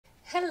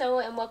Hello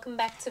and welcome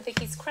back to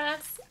Vicky's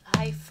Crafts.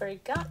 I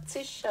forgot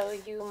to show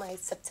you my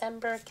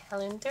September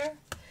calendar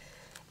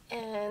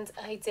and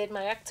I did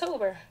my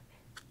October.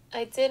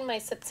 I did my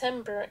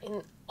September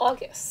in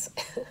August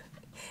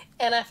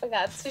and I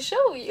forgot to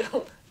show you.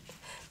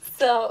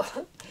 So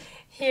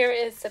here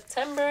is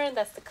September,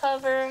 that's the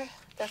cover,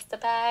 that's the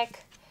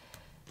back.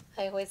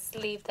 I always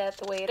leave that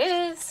the way it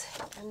is,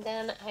 and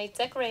then I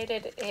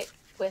decorated it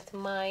with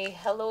my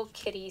Hello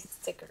Kitty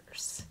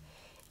stickers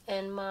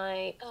and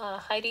my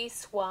Heidi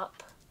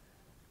Swapp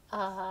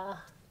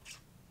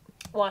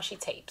washi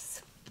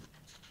tapes.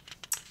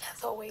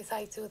 As always,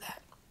 I do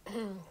that.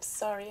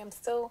 Sorry, I'm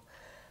still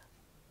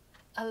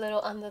a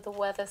little under the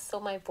weather, so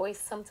my voice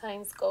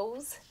sometimes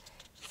goes.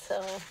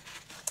 So,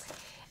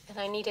 and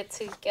I needed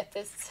to get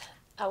this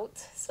out.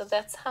 So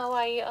that's how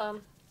I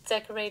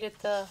decorated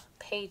the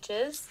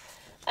pages.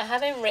 I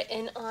haven't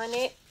written on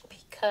it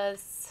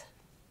because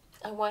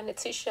I wanted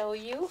to show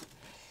you.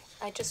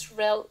 I just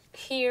wrote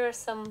here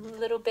some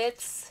little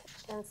bits,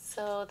 and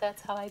so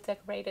that's how I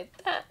decorated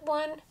that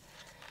one.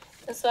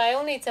 And so I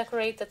only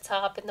decorate the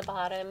top and the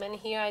bottom, and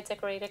here I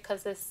decorated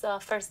because it's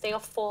first day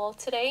of fall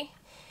today,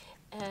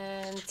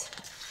 and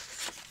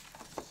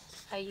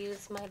I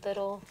use my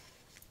little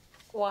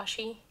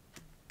washi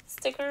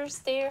stickers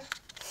there,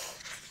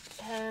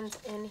 and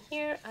in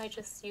here I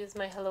just use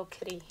my Hello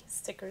Kitty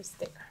stickers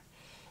there.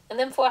 And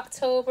then for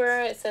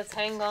October it says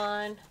hang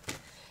on.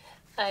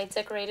 I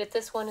decorated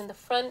this one in the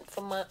front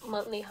for my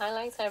monthly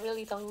highlights. I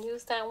really don't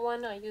use that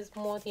one. I use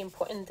more the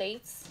important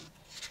dates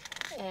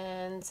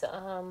and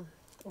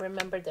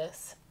remember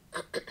this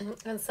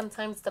and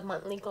sometimes the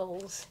monthly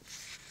goals.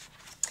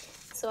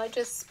 So I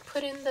just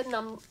put in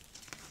the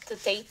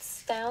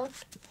dates down.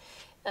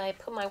 I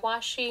put my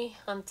washi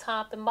on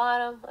top and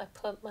bottom. I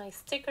put my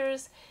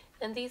stickers,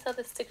 and these are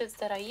the stickers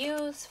that I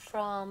use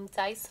from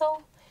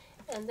Daiso.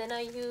 And then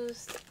I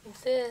used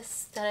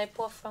this that I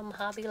bought from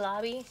Hobby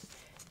Lobby,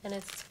 and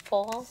it's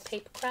fall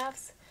paper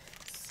crafts.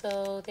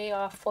 So they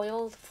are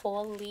foiled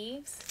fall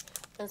leaves,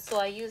 and so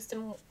I used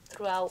them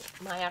throughout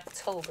my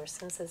October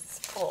since it's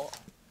fall.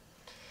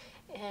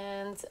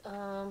 And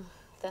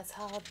that's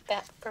how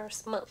that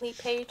first monthly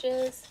page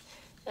is.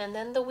 And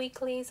then the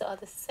weeklies are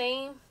the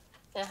same.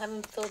 I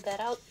haven't filled that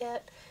out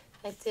yet.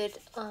 I did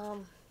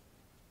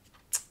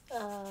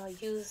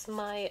use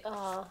my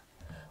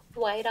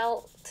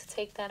whiteout to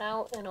take that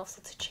out, and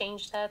also to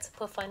change that to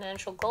put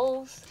financial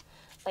goals,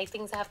 like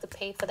things I have to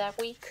pay for that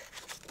week.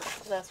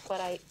 So that's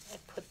what I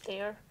put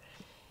there.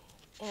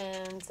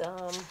 And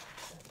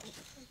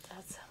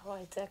that's how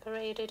I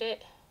decorated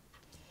it.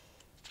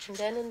 And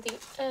then in the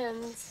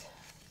end,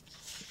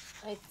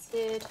 I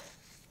did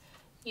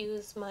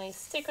use my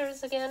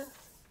stickers again.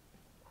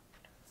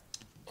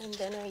 And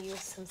then I used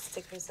some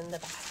stickers in the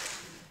back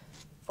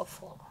for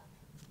fall.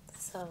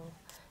 So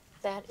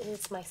that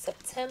is my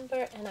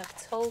September and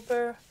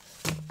October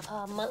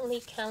monthly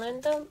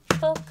calendar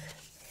book.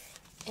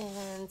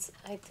 And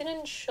I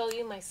didn't show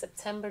you my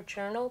September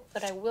journal,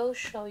 but I will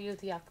show you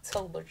the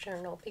October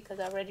journal because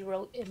I already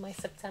wrote in my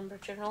September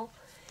journal.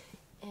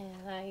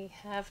 And I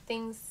have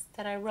things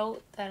that I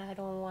wrote that I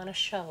don't want to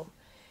show,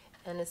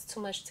 and it's too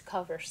much to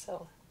cover.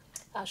 So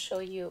I'll show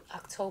you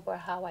October,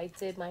 how I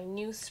did my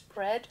new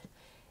spread,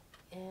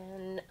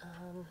 and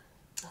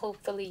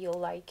hopefully you'll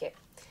like it.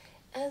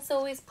 As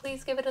always,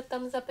 please give it a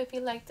thumbs up if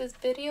you like this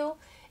video,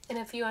 and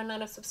if you are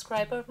not a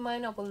subscriber of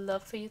mine, I would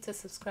love for you to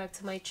subscribe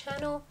to my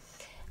channel.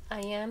 I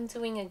am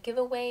doing a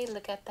giveaway.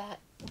 Look at that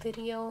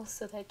video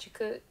so that you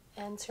could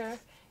enter.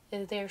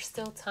 There's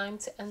still time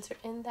to enter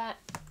in that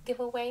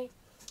giveaway.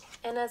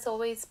 And as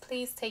always,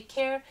 please take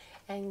care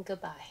and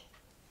goodbye.